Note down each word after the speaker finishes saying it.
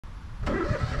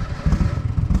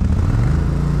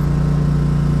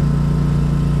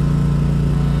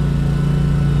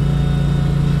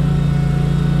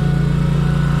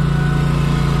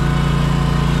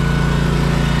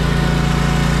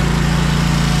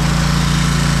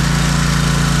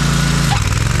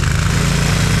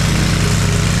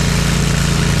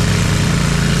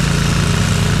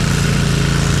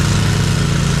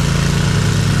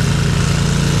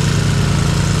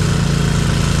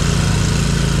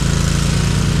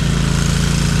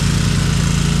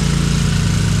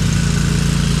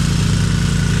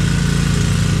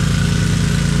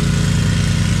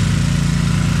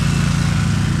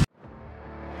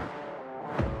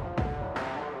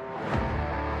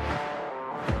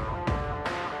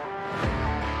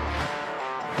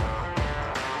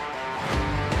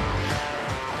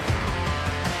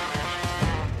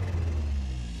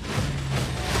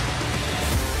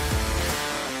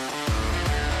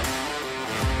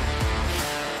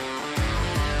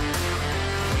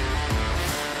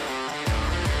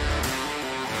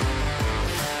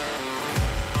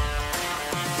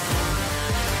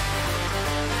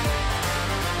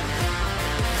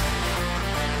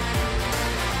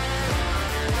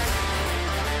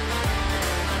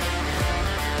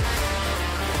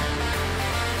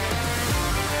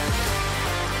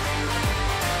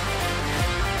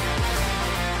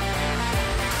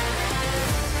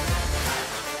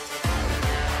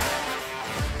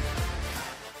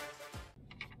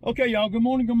Okay, y'all, good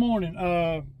morning, good morning.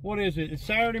 What is it? It's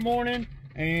Saturday morning,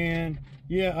 and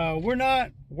yeah, we're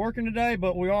not working today,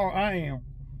 but I am.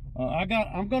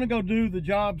 I'm gonna go do the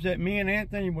jobs that me and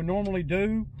Anthony would normally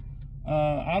do.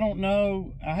 I don't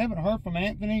know, I haven't heard from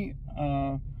Anthony,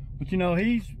 but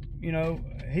he's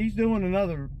doing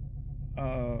another,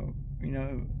 well,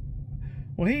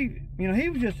 he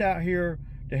was just out here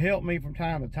to help me from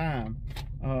time to time.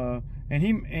 And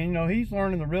he's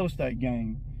learning the real estate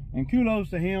game, and kudos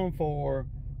to him for,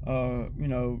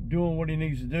 doing what he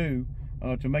needs to do,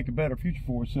 to make a better future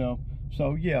for himself.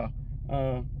 So yeah,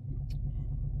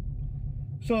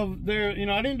 so there,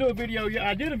 I didn't do a video yet.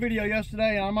 I did a video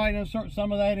yesterday, and I might insert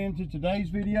some of that into today's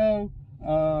video.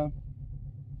 But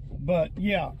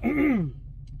yeah,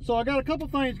 so I got a couple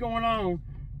things going on.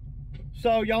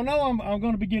 So y'all know I'm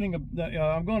going to be getting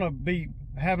I'm going to be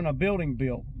having a building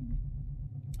built.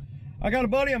 I got a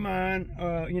buddy of mine,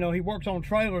 he works on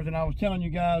trailers, and I was telling you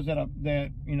guys that I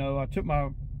took my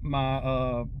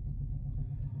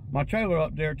trailer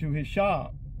up there to his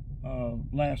shop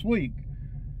last week.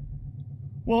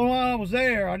 Well, while I was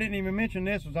there, I didn't even mention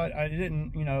this, was I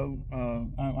didn't,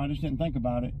 I just didn't think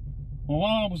about it. Well,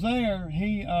 while I was there,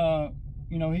 he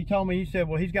told me, he said,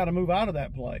 well, he's got to move out of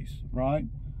that place, right?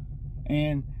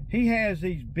 And he has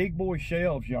these big boy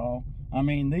shelves, y'all. I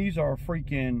mean, these are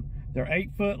freaking, they're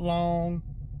 8 foot long,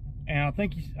 and I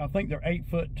think they're 8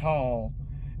 foot tall,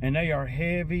 and they are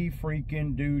heavy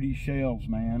freaking duty shelves,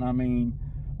 man. I mean,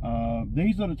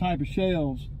 these are the type of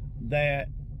shelves that,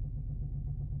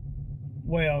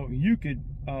 well, you could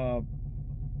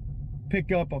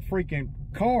pick up a freaking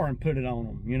car and put it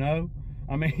on them,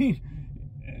 I mean,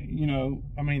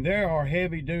 they are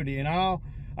heavy duty, and I'll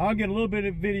get a little bit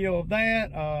of video of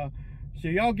that. So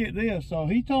y'all get this. So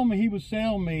he told me he would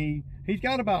sell me, he's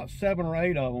got about 7 or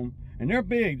 8 of them, and they're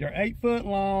big. They're 8 foot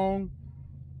long,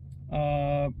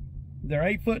 they're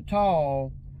 8 foot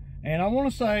tall, and I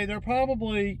want to say they're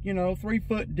probably 3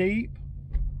 foot deep.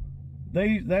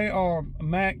 They are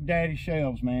Mac Daddy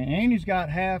shelves, man, and he's got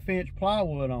 1/2 inch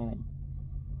plywood on them.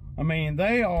 I mean,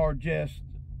 they are just,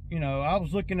 I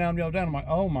was looking at them the other day, and I'm like,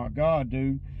 oh my God,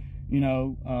 dude,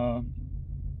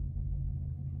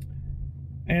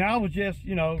 and I was just,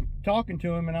 talking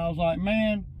to him, and I was like,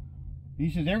 man, he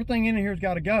says, everything in here's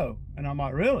got to go. And I'm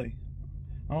like, really?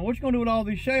 I'm like, what you gonna do with all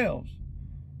these shelves?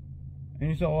 And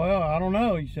he said, well, I don't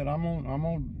know. He said, I'm gonna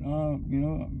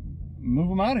move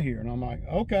them out of here. And I'm like,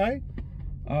 okay,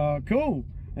 cool.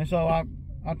 And so I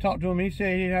talked to him. He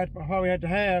said he probably had to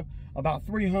have about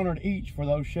 300 each for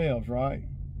those shelves, right?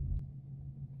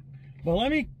 But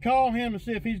let me call him and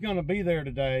see if he's gonna be there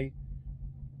today.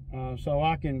 So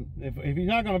I can, if he's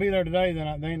not going to be there today,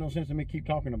 then there ain't no sense in me keep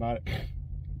talking about it.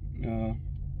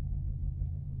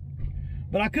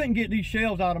 But I couldn't get these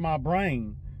shelves out of my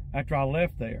brain after I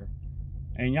left there.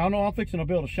 And y'all know I'm fixing to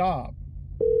build a shop.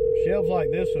 Shelves like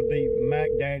this would be Mac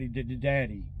Daddy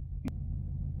daddy.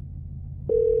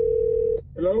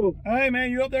 Hello. Hey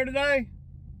man, you up there today?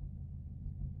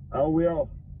 I will.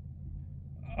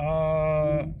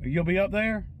 You'll be up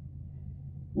there?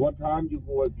 What time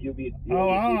you'll be? Oh,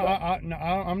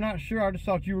 I'm not sure. I just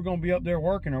thought you were going to be up there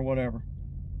working or whatever.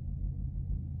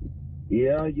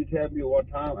 Yeah, you tell me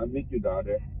what time I meet you down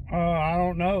there. I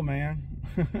don't know, man.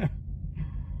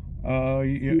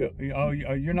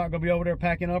 You're not going to be over there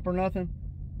packing up or nothing?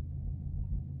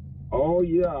 Oh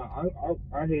yeah,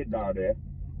 I head down there.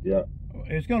 Yeah.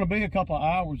 It's going to be a couple of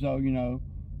hours though, Yeah,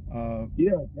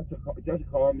 just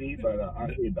call me, but I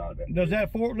head down there. Does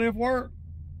that forklift work?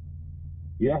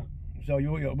 Yeah. So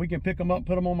we can pick them up,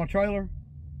 put them on my trailer?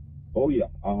 Oh yeah.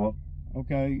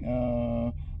 Okay.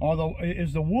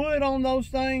 Is the wood on those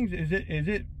things, is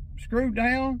it screwed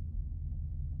down?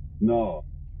 No.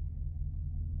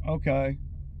 Okay.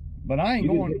 But I ain't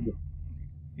going.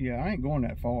 Yeah, I ain't going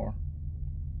that far.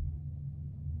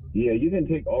 Yeah, you can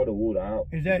take all the wood out.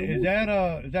 Is that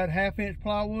 1/2 inch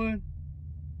plywood?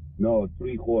 No,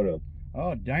 3/4.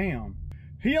 Oh damn.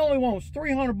 He only wants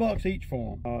 300 bucks each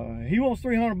for them. He wants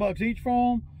 300 bucks each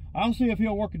for them. I'll see if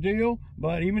he'll work a deal,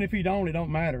 but even if he don't, it don't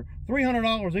matter.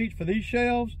 $300 each for these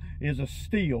shelves is a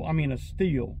steal. I mean, a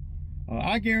steal.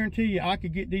 I guarantee you, I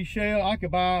could get these shelves. I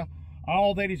could buy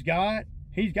all that he's got.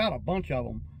 He's got a bunch of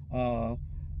them,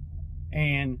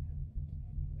 and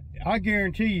I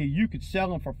guarantee you, you could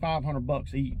sell them for 500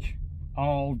 bucks each,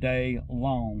 all day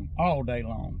long. All day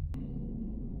long.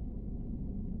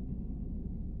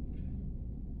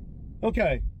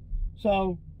 Okay,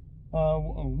 so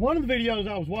one of the videos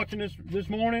I was watching this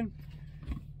morning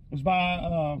was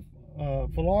by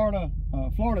Florida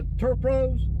Turf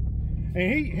Pros,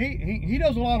 and he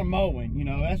does a lot of mowing.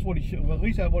 That's what he well, at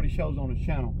least that's what he shows on his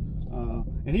channel.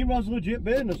 And he runs a legit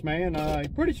business, man.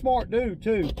 Pretty smart dude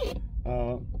too.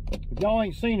 If y'all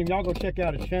ain't seen him, y'all go check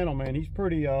out his channel, man. He's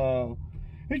pretty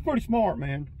smart,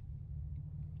 man.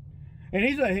 And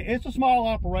it's a small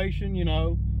operation, you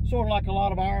know, sort of like a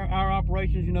lot of our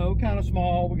operations, you know, kind of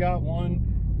small. We got one,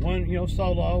 you know,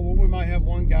 solo, where we might have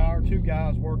one guy or two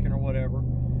guys working or whatever.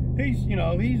 He's, you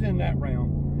know, he's in that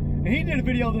realm. And he did a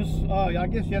video this, I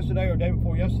guess yesterday or day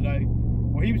before yesterday,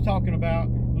 where he was talking about,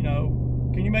 you know,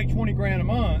 can you make 20 grand a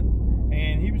month?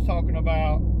 And he was talking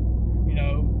about, you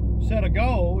know, set a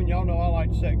goal, and y'all know I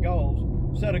like to set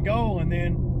goals. Set a goal and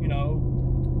then, you know,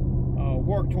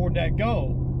 work toward that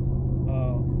goal.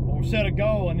 Or set a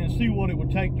goal and then see what it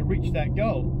would take to reach that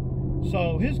goal.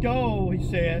 So his goal, he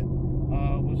said,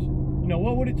 was, you know,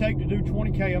 what would it take to do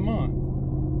 20K a month?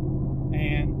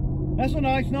 And that's a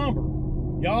nice number.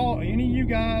 Y'all, any of you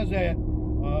guys that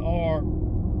are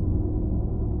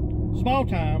small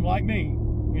time like me,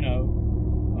 you know,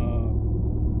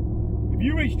 if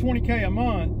you reach 20K a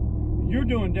month, you're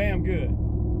doing damn good.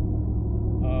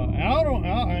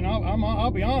 And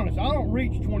I'll be honest, I don't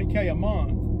reach 20K a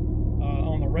month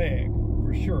on the reg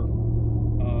for sure,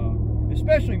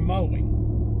 especially mowing.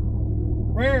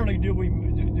 Rarely do we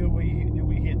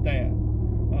hit that.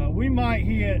 We might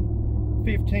hit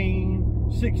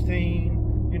 15,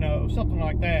 16, you know, something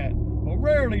like that, but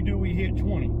rarely do we hit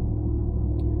 20.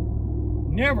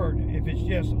 Never if it's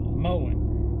just mowing.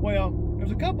 Well,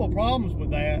 there's a couple of problems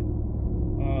with that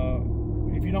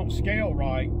if you don't scale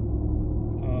right,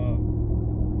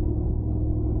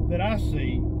 that I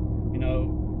see. You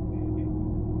know,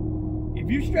 if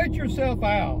you stretch yourself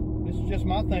out, this is just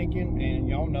my thinking, and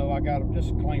y'all know I got a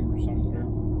disclaimer somewhere.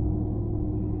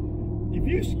 If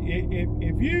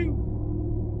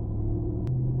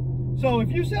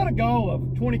you set a goal of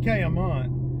 20K a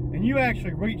month and you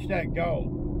actually reach that goal,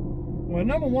 well,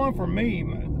 number one for me,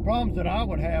 the problems that I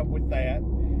would have with that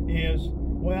is,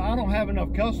 well, I don't have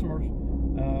enough customers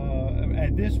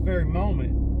at this very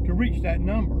moment to reach that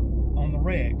number on the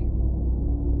reg.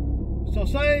 So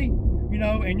say, you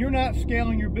know, and you're not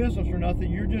scaling your business or nothing,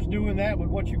 you're just doing that with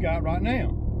what you got right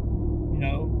now. You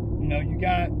know, you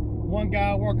got one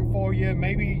guy working for you,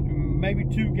 maybe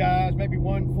two guys, maybe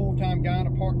one full-time guy and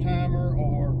a part-timer,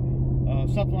 or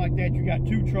something like that. You got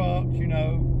 2 trucks, you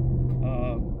know,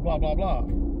 blah, blah, blah.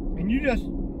 And you just,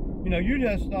 you know,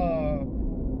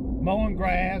 mowing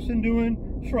grass and doing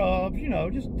shrubs, you know,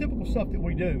 just typical stuff that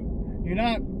we do. You're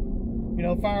not, you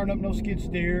know, firing up no skid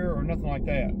steer or nothing like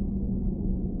that.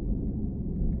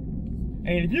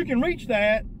 And if you can reach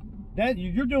that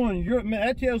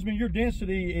tells me your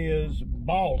density is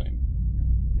balling.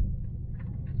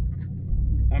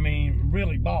 I mean,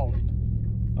 really balling.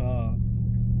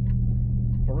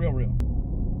 For real.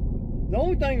 The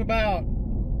only thing about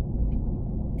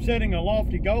setting a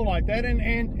lofty goal like that,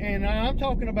 and I'm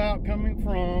talking about coming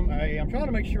from I'm trying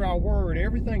to make sure I word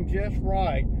everything just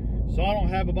right, so I don't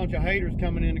have a bunch of haters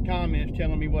coming in the comments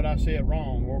telling me what I said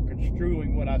wrong or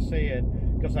construing what I said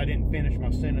because I didn't finish my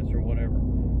sentence or whatever.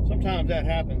 Sometimes that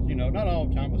happens, you know, not all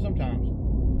the time, but sometimes.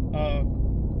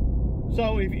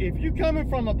 So if you coming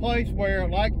from a place where,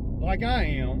 like I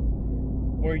am,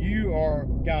 where you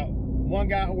got one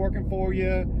guy working for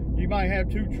you, you might have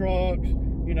 2 trucks,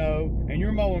 you know, and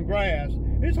you're mowing grass,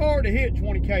 it's hard to hit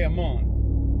 20K a month.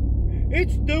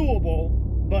 It's doable,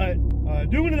 but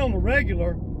doing it on the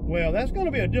regular, well, that's going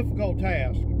to be a difficult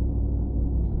task.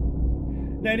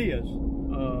 That is.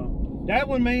 That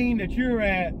would mean that you're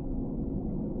at,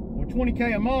 well,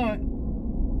 20K a month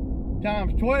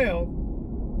times 12.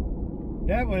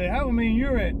 That would mean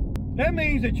that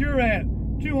means that you're at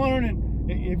 200.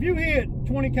 If you hit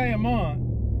 20K a month,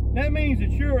 that means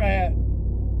that you're at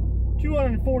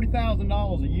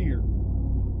 $240,000 a year.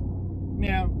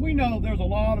 Now, we know there's a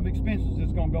lot of expenses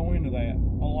that's going to go into that,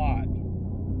 a lot.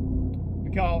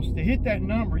 Because to hit that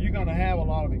number, you're going to have a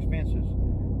lot of expenses.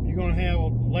 You're going to have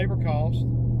labor costs,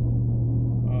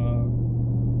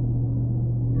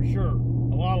 for sure,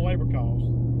 a lot of labor costs.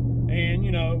 And,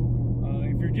 you know,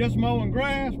 if you're just mowing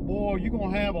grass, boy, you're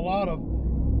going to have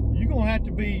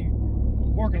to be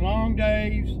working long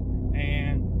days,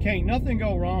 and can't nothing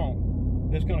go wrong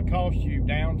that's going to cost you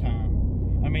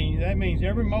downtime. I mean, that means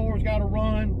every mower's got to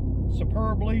run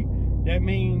superbly. That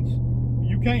means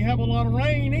you can't have a lot of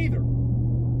rain either.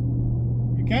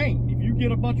 You can't. If you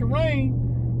get a bunch of rain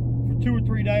for 2 or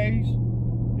 3 days,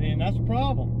 then that's a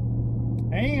problem.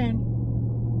 And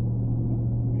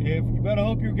if you better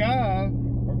hope your guy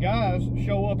or guys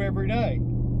show up every day.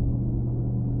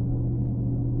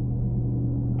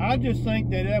 I just think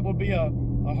that would be a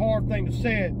hard thing to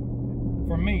set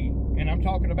for me. And I'm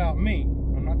talking about me.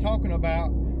 I'm not talking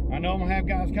about I know I'm gonna have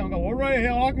guys come and go, well, Ray,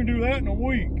 hell, I can do that in a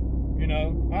week. You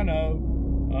know, I know.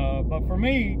 But for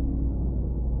me,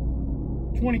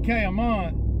 20K a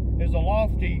month is a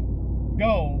lofty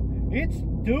goal. It's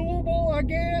doable, I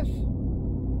guess,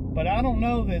 but I don't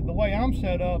know that the way I'm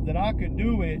set up that I could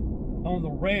do it on the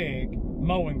reg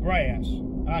mowing grass.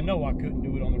 I know I couldn't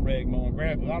do it on the reg mowing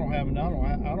grass because I don't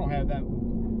have that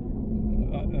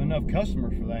enough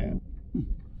customers for that.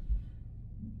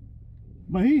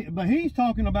 But he's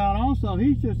talking about also,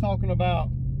 he's just talking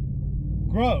about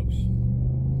gross.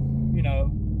 You know,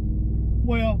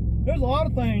 well, there's a lot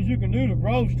of things you can do to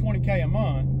gross 20K a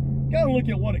month. You got to look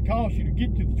at what it costs you to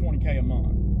get to the 20K a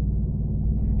month.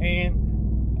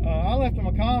 And I left him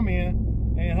a comment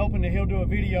and hoping that he'll do a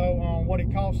video on what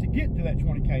it costs to get to that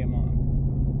 20K a month,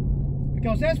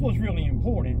 because that's what's really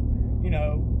important, you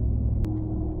know.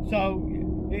 So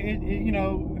you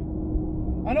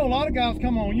know, I know a lot of guys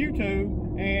come on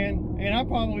YouTube, and I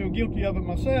probably am guilty of it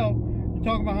myself, to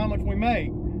talk about how much we make,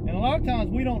 and a lot of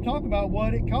times we don't talk about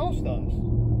what it costs us,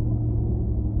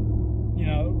 you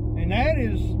know, and that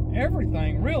is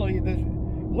everything really.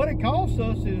 What it costs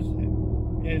us is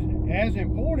as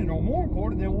important or more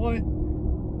important than what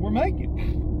we're making.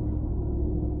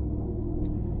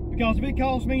 Because if it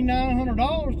costs me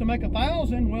 $900 to make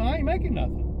 $1,000, well, I ain't making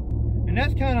nothing. And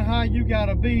that's kind of how you got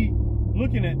to be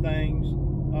looking at things.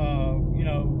 You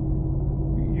know,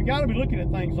 you got to be looking at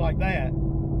things like that.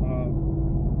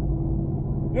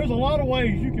 There's a lot of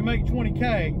ways you can make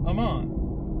 20K a month.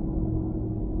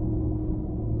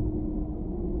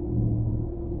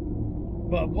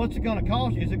 But what's it going to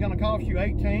cost you? Is it going to cost you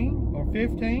 18 or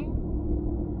 15?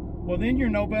 Well, then you're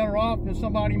no better off than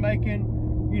somebody making,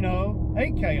 you know,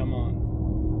 8K a month.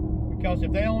 Because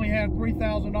if they only have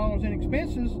 $3,000 in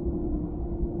expenses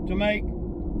to make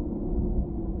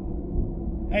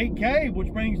 8K,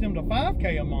 which brings them to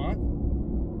 5K a month,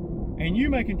 and you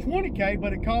making 20K,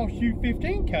 but it costs you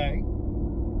 15K,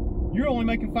 you're only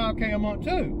making 5K a month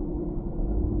too.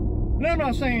 And I'm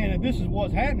not saying that this is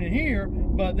what's happening here,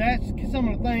 but that's some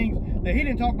of the things that he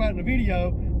didn't talk about in the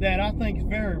video that I think is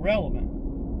very relevant.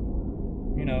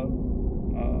 You know,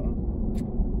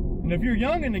 and if you're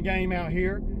young in the game out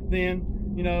here, then,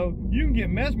 you know, you can get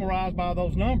mesmerized by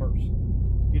those numbers,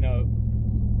 you know.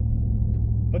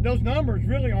 But those numbers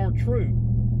really aren't true.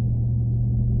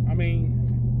 I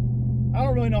mean, I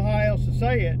don't really know how else to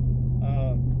say it.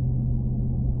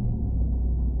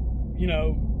 You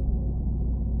know,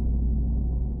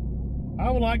 I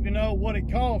would like to know what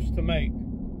it costs to make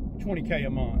 20K a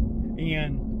month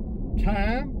in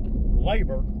time,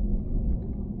 labor,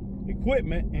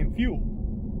 equipment, and fuel.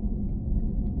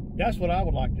 That's what I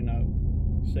would like to know.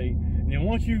 See, and then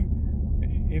once you,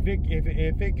 if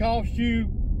it costs you,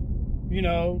 you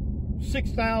know,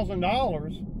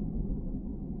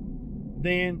 $6,000,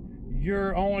 then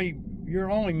you're only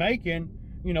making,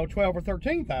 you know, 12 or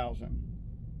 13,000.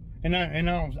 And I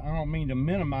don't mean to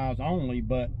minimize only,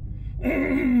 but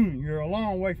you're a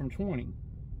long way from 20.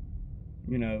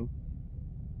 You know,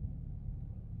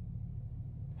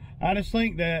 I just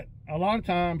think that a lot of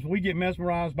times we get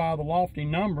mesmerized by the lofty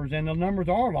numbers, and the numbers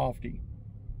are lofty,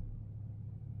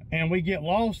 and we get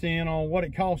lost in on what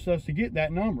it costs us to get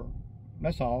that number.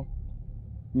 That's all.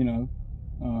 You know,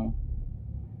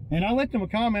 and I left him a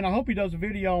comment. I hope he does a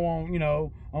video on, you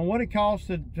know, on what it costs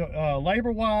to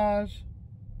labor wise,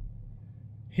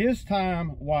 his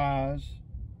time wise,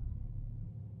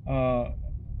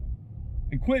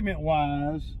 equipment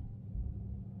wise,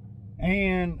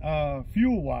 and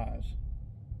fuel wise.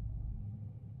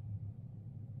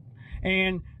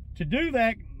 And to do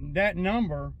that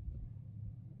number,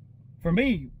 for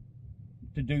me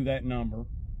to do that number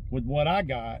with what I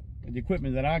got, the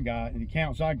equipment that I got, and the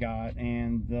accounts I got,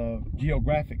 and the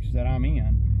geographics that I'm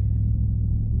in,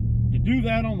 to do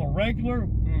that on the regular,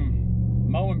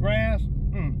 mowing grass,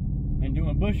 and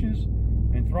doing bushes,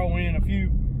 and throwing in a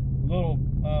few little,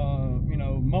 you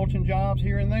know, mulching jobs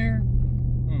here and there,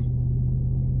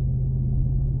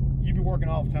 you be working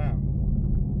all the time.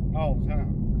 All the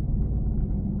time.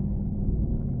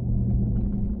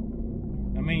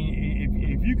 I mean,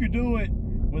 if you could do it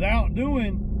without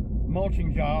doing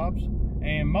mulching jobs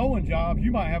and mowing jobs,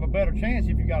 you might have a better chance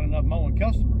if you got enough mowing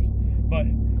customers. But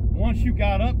once you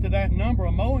got up to that number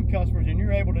of mowing customers and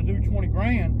you're able to do 20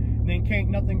 grand, then can't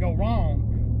nothing go wrong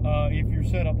if you're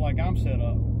set up like I'm set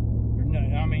up.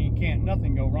 I mean,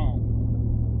 nothing go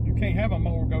wrong. You can't have a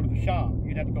mower go to the shop.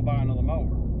 You'd have to go buy another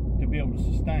mower to be able to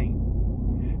sustain.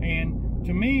 And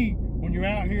to me, when you're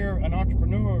out here, an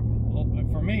entrepreneur,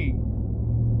 for me,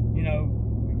 you know,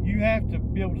 you have to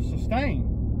be able to sustain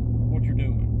what you're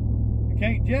doing. You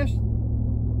can't just,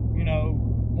 you know,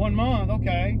 1 month,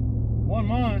 okay, 1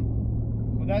 month,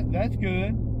 well, that's good,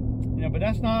 you know, but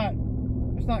that's not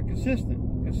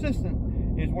consistent.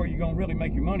 Consistent is where you're gonna really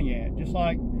make your money at. Just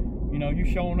like, you know, you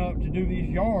showing up to do these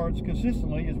yards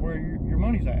consistently is where your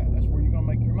money's at. That's where you're gonna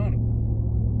make your money.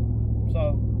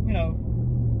 So, you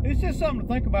know, it's just something to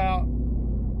think about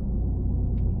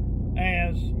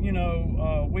as, you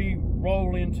know, we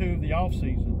roll into the off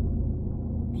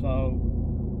season. So,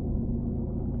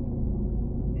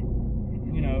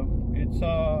 you know,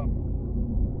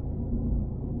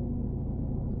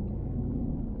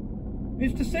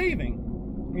 it's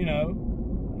deceiving, you know.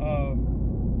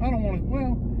 I don't want to,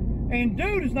 well, and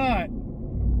dude is not,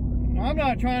 I'm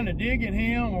not trying to dig at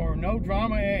him or no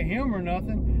drama at him or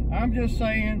nothing. I'm just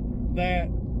saying that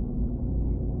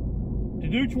to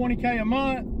do 20K a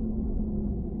month,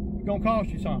 it's gonna cost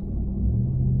you something.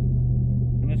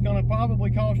 And it's gonna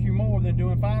probably cost you more than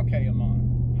doing 5K a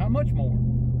month. How much more?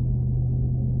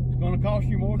 It's gonna cost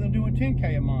you more than doing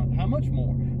 10K a month. How much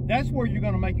more? That's where you're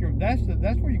gonna make your, that's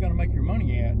where you're gonna make your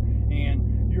money at,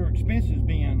 and your expenses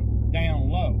being down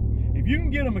low. If you can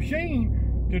get a machine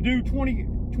to do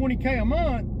 20K a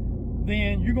month,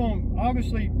 then you're gonna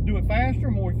obviously do it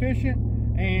faster, more efficient,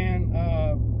 and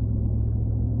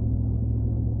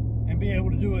be able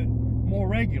to do it more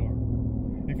regular.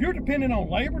 If you're dependent on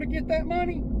labor to get that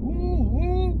money,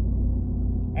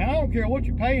 and I don't care what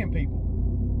you're paying people,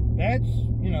 that's,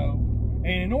 you know,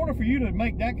 and in order for you to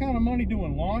make that kind of money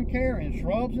doing lawn care and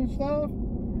shrubs and stuff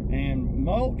and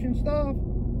mulch and stuff,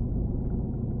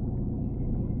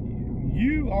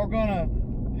 you are gonna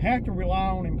have to rely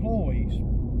on employees.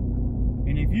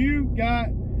 And if you got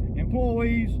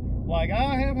employees like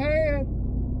I have had,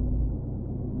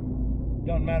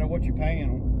 doesn't matter what you're paying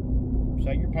them.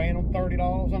 Say you're paying them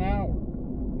 $30 an hour.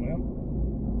 Well,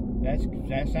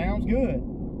 that sounds good.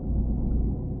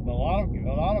 But a lot of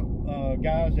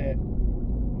guys that,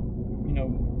 you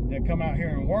know, that come out here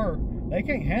and work, they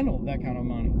can't handle that kind of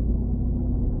money.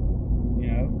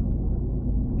 You know,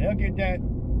 they'll get that,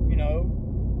 you know,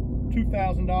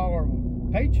 $2,000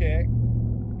 paycheck,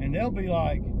 and they'll be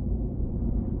like,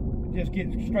 just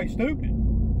get straight stupid.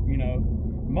 You know,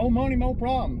 more money, more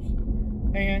problems.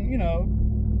 And, you know,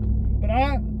 but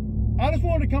I just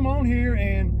wanted to come on here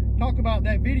and talk about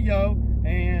that video,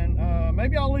 and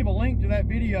maybe I'll leave a link to that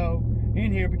video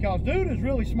in here, because dude is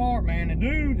really smart, man. And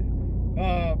dude,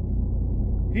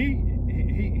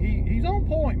 he's on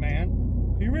point, man.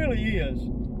 He really is.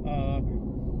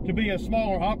 To be a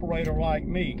smaller operator like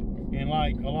me and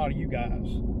like a lot of you guys,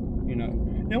 you know.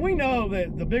 Now we know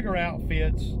that the bigger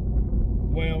outfits,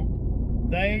 well,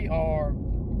 they are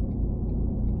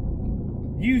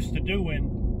used to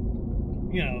doing,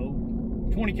 you know,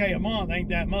 20K a month ain't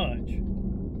that much.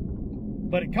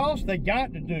 But it costs, they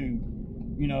got to do,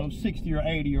 you know, 60 or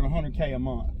 80 or 100K a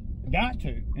month. Got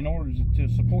to, in order to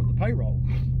support the payroll.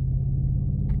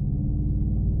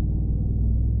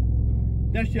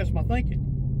 That's just my thinking.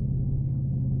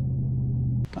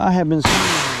 I have been seeing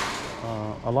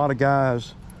a lot of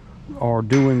guys are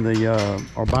doing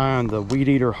are buying the weed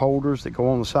eater holders that go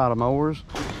on the side of mowers.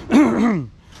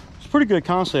 It's a pretty good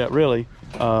concept, really.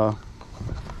 But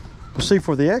see,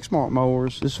 for the X-Mark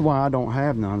mowers, this is why I don't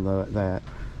have none of that.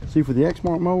 See, for the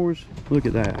X-Mark mowers, look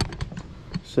at that.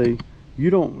 See,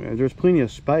 you don't, there's plenty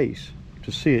of space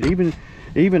to see it.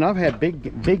 Even I've had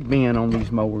big men on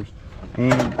these mowers,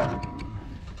 and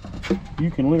you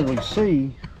can literally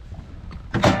see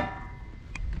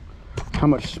how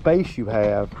much space you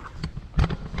have.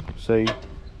 See,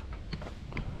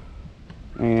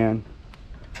 and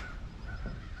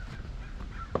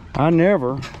I'm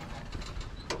gonna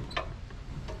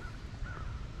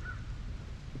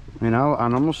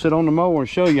sit on the mower and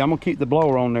show you. I'm gonna keep the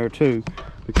blower on there too,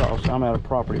 because I'm at a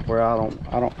property where I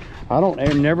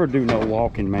don't never do no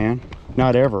walking, man,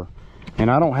 not ever.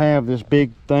 And I don't have this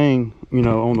big thing, you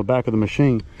know, on the back of the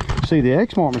machine. See, the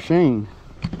X-Mark machine,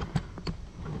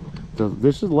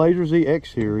 this is Laser Z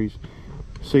X series.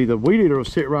 See, the weed eater will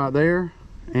sit right there,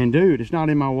 and dude, it's not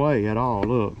in my way at all.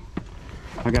 Look,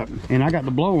 I got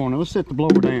the blower on it. Let's set the blower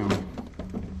down.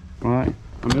 All right,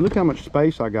 I mean, look how much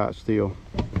space I got still.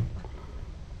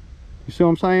 You see what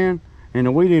I'm saying? And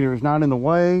the weed eater is not in the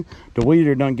way. The weed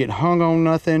eater doesn't get hung on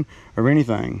nothing or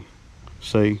anything.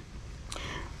 See,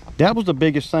 that was the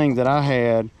biggest thing that I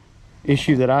had,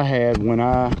 issue that I had when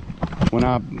I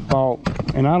bought,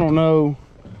 and I don't know,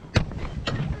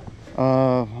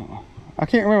 I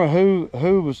can't remember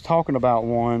who was talking about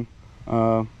one,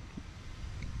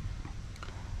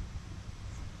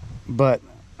 but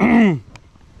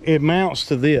it mounts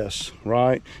to this,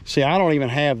 right? See, I don't even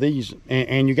have these,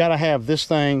 and you got to have this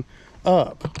thing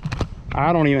up,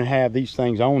 I don't even have these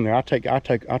things on there. I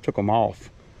took them off,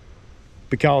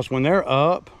 because when they're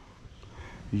up,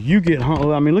 you get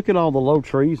hung. I mean, look at all the low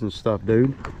trees and stuff,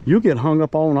 dude. You get hung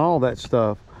up on all that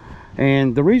stuff.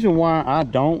 And the reason why I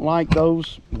don't like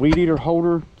those weed eater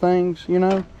holder things, you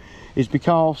know, is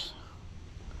because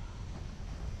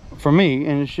for me,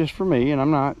 and it's just for me, and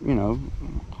I'm not, you know,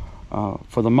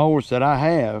 for the mowers that I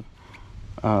have,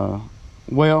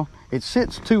 well, it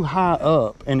sits too high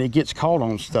up and it gets caught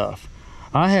on stuff.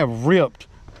 I have ripped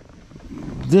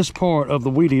this part of the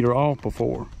weed eater off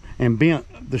before and bent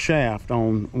the shaft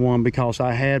on one because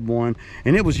I had one,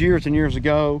 and it was years and years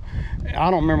ago.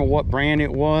 I don't remember what brand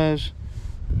it was,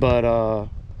 but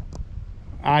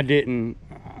I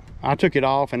took it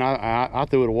off and I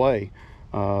threw it away.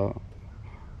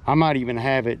 I might even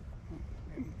have it,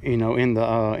 you know,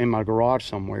 in my garage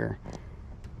somewhere.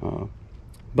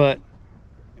 But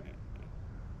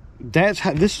this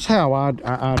is how I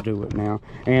do it now.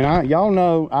 And y'all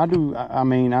know I do. I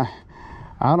mean, I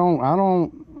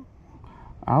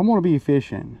want to be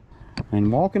efficient,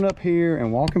 and walking up here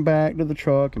and walking back to the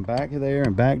truck and back to there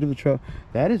and back to the truck,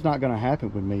 that is not going to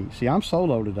happen with me. See, I'm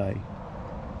solo today,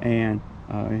 and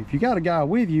if you got a guy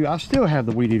with you, I still have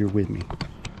the weed eater with me.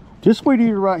 This weed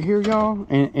eater right here, y'all,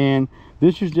 and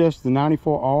this is just the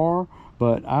 94R,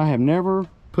 but I have never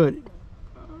put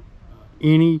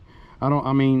any, I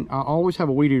always have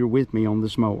a weed eater with me on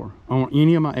this mower, on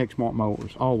any of my Exmark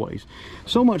mowers, always.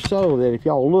 So much so that if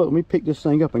y'all look, let me pick this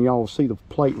thing up and y'all will see the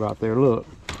plate right there. Look,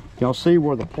 y'all see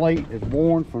where the plate is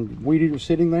worn from the weed eater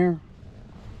sitting there?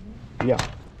 Yeah,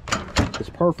 it's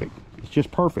perfect. It's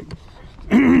just perfect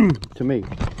to me.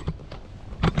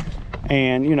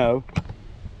 And, you know,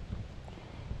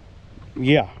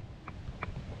 yeah.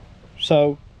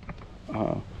 So,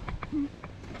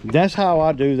 that's how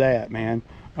I do that, man.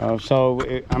 I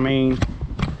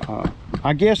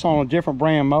guess on a different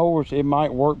brand mowers it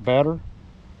might work better.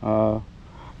 You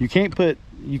can't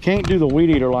do the weed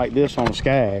eater like this on a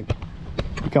Skag,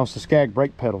 because the Skag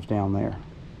brake pedal's down there,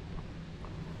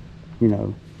 you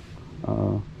know.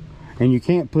 And you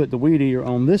can't put the weed eater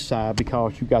on this side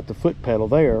because you got the foot pedal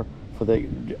there for the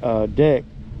deck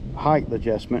height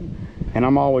adjustment, and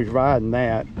I'm always riding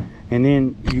that. And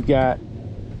then you got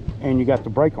the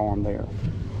brake arm there.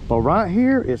 But right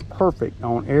here is perfect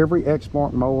on every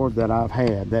Exmark mower that I've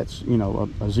had. That's, you know,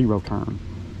 a zero turn.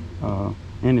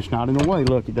 And it's not in the way.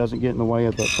 Look, it doesn't get in the way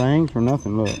of the things or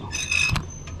nothing. Look.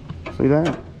 See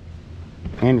that?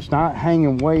 And it's not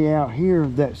hanging way out here.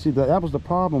 That was the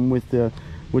problem with the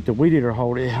weed eater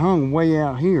holder. It hung way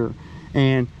out here.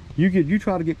 And you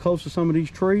try to get close to some of these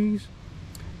trees,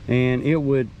 and it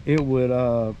would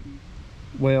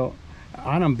well,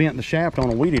 I done bent the shaft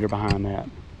on a weed eater behind that,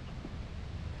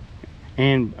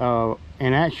 and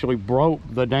actually broke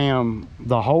the thing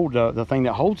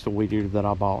that holds the weed eater that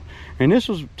I bought. And this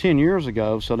was 10 years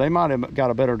ago, so they might have got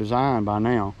a better design by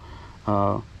now.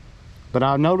 But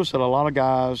I've noticed that a lot of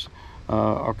guys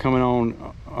are coming on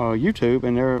YouTube,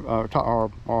 and they're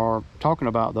are talking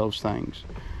about those things.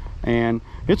 And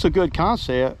it's a good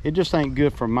concept. It just ain't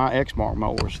good for my Exmark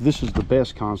mowers. This is the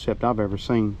best concept I've ever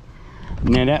seen.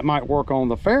 Now that might work on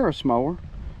the Ferris mower,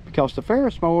 because the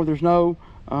Ferris mower, there's no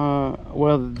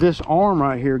well, this arm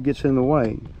right here gets in the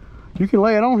way. You can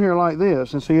lay it on here like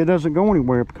this and see it doesn't go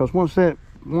anywhere, because once that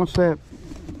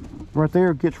right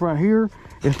there gets right here,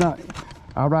 it's not.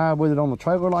 I ride with it on the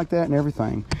trailer like that and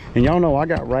everything. And y'all know I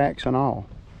got racks and all,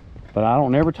 but I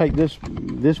don't ever take this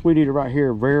weed eater right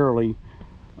here. Rarely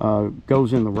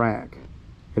goes in the rack.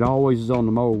 It always is on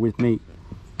the mower with me,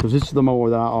 because this is the mower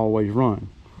that I always run.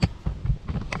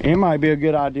 It might be a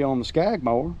good idea on the Skag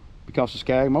mower, because the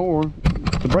Skag mower,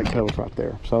 the brake pedal's right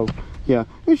there. So yeah,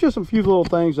 it's just a few little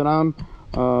things that I'm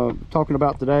talking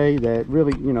about today that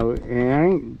really, you know,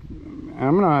 and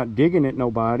I'm not digging at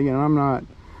nobody, and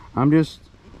I'm just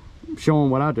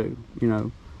showing what I do, you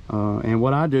know. And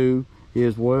what I do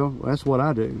is, well, that's what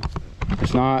I do.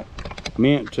 It's not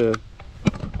meant to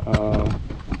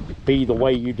be the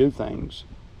way you do things.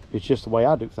 It's just the way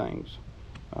I do things.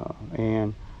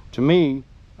 And to me,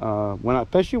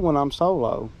 especially when I'm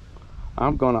solo,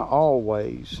 I'm gonna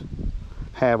always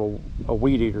have a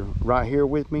weed eater right here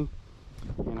with me,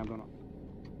 and I'm gonna.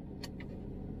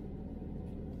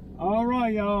 All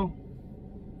right, y'all.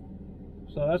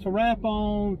 So that's a wrap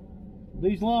on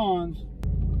these lawns.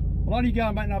 A lot of you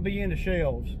guys might not be into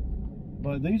shelves,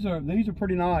 but these are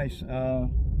pretty nice. They're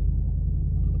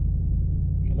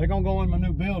gonna go in my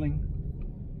new building.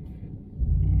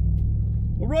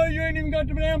 Well, Ray, you ain't even got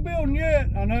the damn building yet.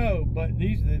 I know, but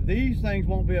these things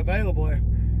won't be available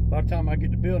by the time I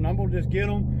get the building. I'm gonna just get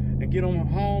them and get them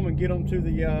home and get them to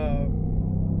the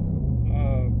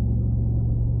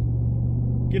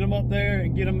get them up there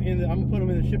and get them in the, I'm gonna put them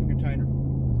in the shipping container.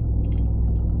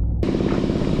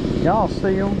 Y'all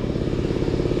see them?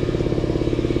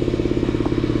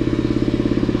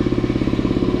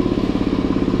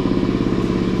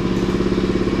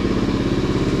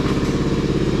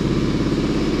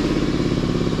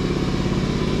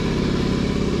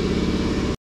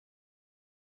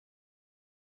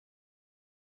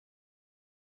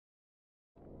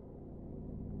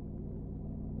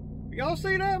 Y'all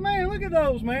see that, man? Look at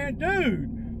those, man.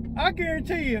 Dude, I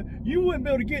guarantee you, you wouldn't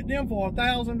be able to get them for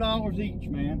 $1,000 each,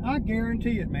 man. I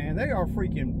guarantee it, man. They are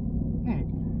freaking,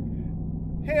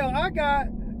 Hell, I got,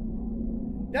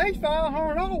 they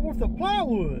 $500 worth of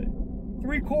plywood.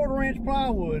 3/4 inch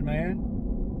plywood, man.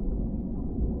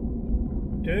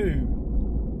 Dude.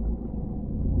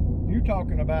 You're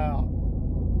talking about,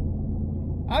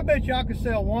 I bet you I could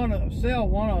sell one of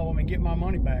them and get my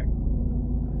money back.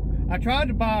 I tried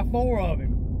to buy 4 of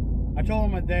him. I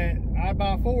told him that I'd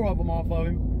buy 4 of them off of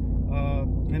him.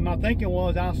 And my thinking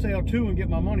was I'll sell 2 and get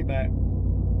my money back.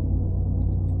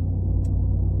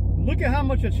 Look at how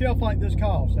much a shelf like this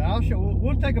costs.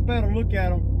 We'll take a better look at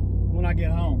them when I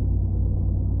get home.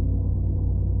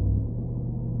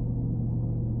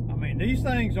 I mean, these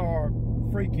things are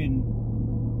freaking,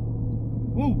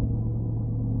 woo.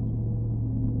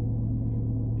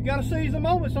 You gotta seize the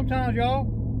moment sometimes, y'all.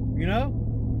 You know?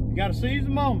 You gotta seize the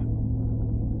moment.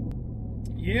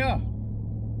 Yeah.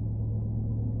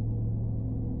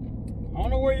 I don't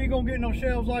know where you're gonna get no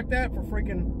shelves like that for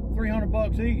freaking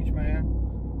 $300 each, man.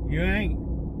 You ain't.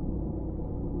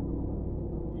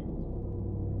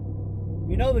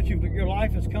 You know that your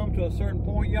life has come to a certain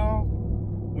point, y'all,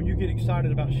 when you get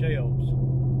excited about shelves.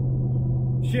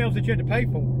 Shelves that you had to pay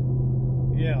for.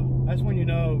 Yeah, that's when you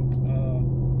know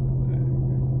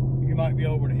you might be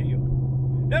over the hill.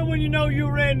 That's when you know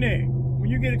you're a redneck, when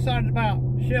you get excited about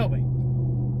shelving.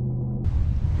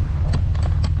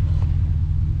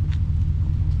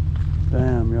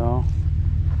 Damn, y'all.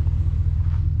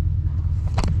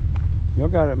 Y'all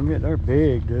gotta admit, they're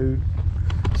big, dude.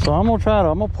 So I'm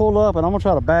gonna pull up and I'm gonna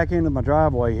try to back into my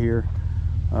driveway here.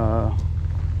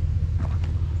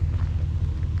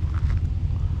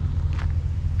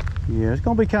 Yeah, it's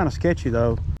gonna be kind of sketchy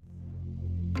though.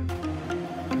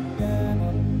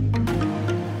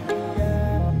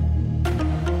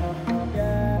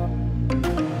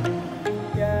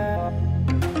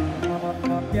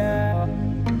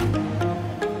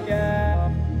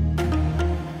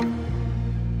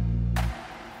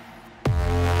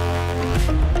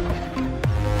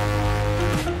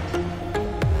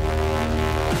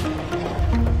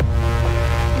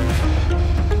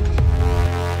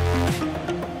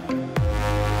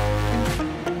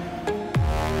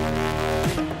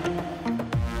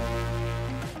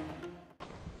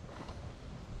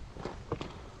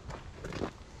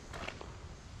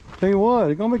 Tell you what,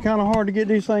 it's gonna be kind of hard to get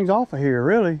these things off of here,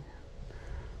 really.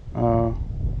 I'm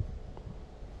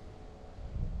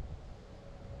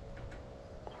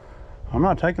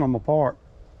not taking them apart,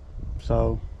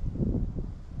 so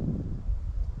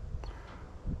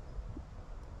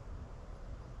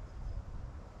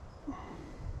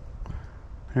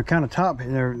they're kind of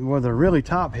they're really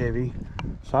top heavy.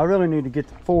 So I really need to get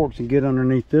the forks and get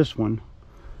underneath this one,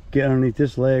 get underneath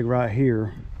this leg right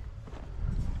here.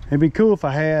 It'd be cool if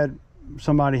I had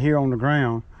somebody here on the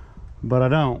ground, but I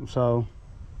don't, so.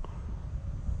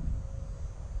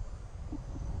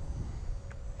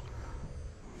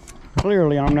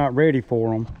 Clearly I'm not ready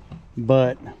for them,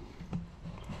 but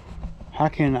how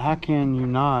can you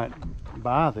not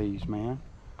buy these, man,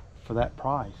 for that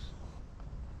price?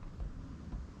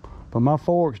 But my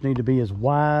forks need to be as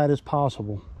wide as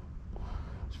possible,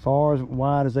 as far as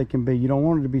wide as they can be. You don't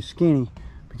want it to be skinny,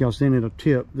 because then it'll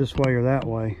tip this way or that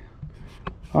way.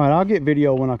 All right, I'll get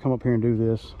video when I come up here and do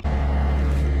this.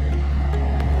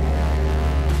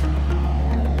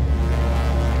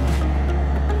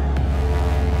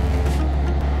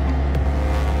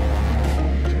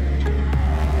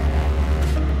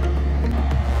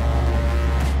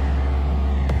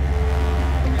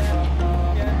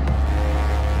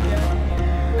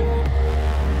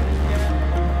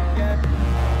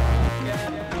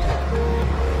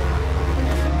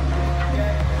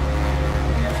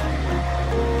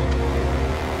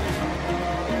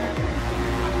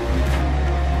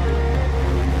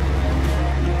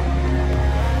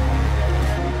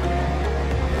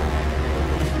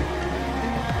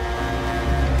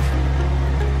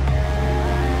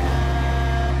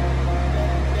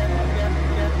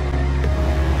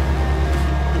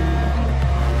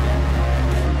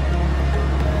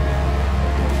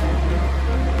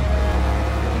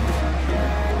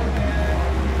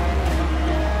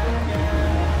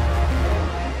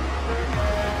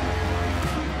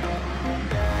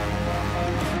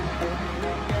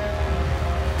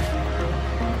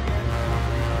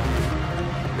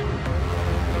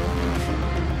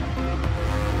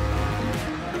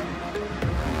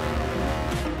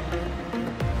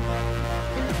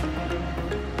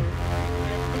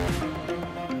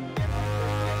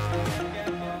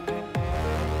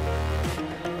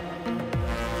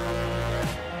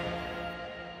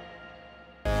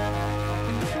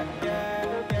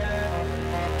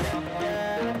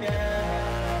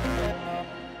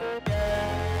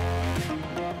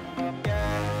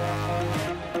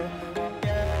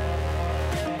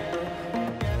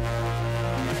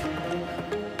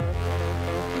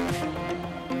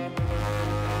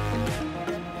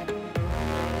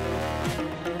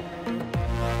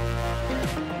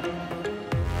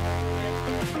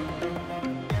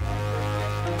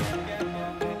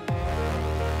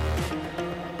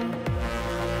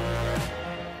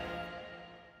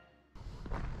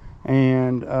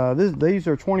 And these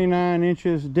are 29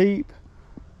 inches deep.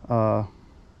 I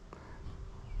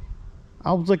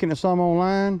was looking at some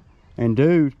online, and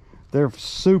dude, they're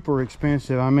super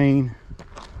expensive. I mean,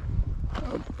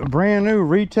 brand new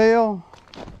retail,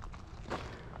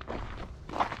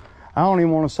 I don't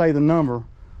even want to say the number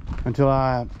until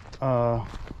I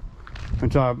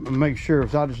make sure,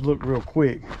 because I just look real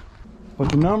quick. But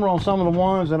the number on some of the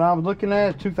ones that I was looking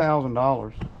at is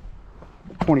 $2,000,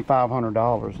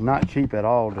 $2,500. Not cheap at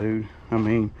all, dude. I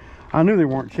mean, I knew they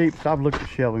weren't cheap, because I've looked at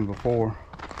shelving before.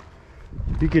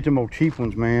 You get them old cheap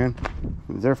ones, man,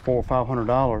 they're $400 or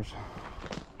 $500.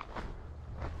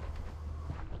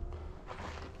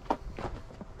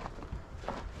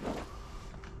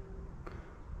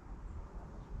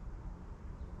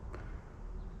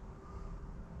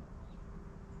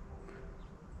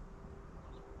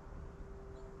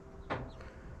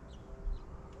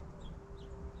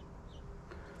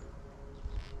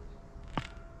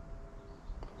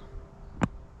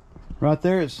 Right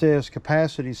there it says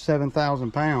capacity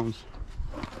 7,000 pounds.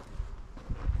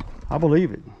 I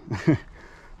believe it.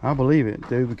 I believe it,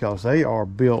 dude, because they are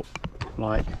built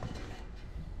like...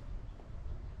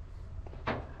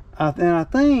 I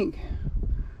think,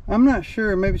 I'm not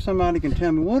sure, maybe somebody can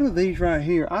tell me, what are these right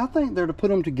here? I think they're to put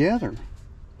them together.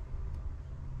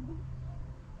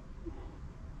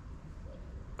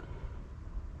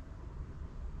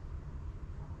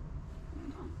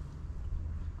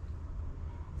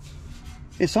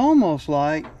 It's almost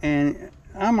like, and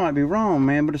I might be wrong,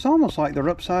 man, but it's almost like they're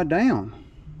upside down.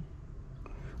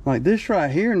 Like this right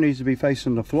here needs to be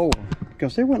facing the floor,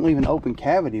 because they wouldn't leave an open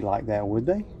cavity like that, would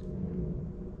they?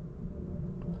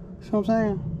 See what I'm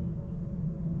saying?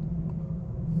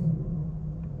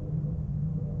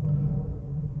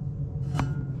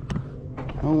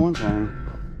 Oh, one thing.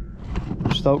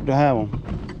 I'm stoked to have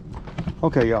them.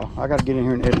 Okay, y'all, I gotta get in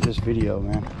here and edit this video,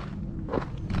 man.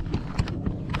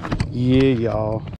 Yeah, y'all.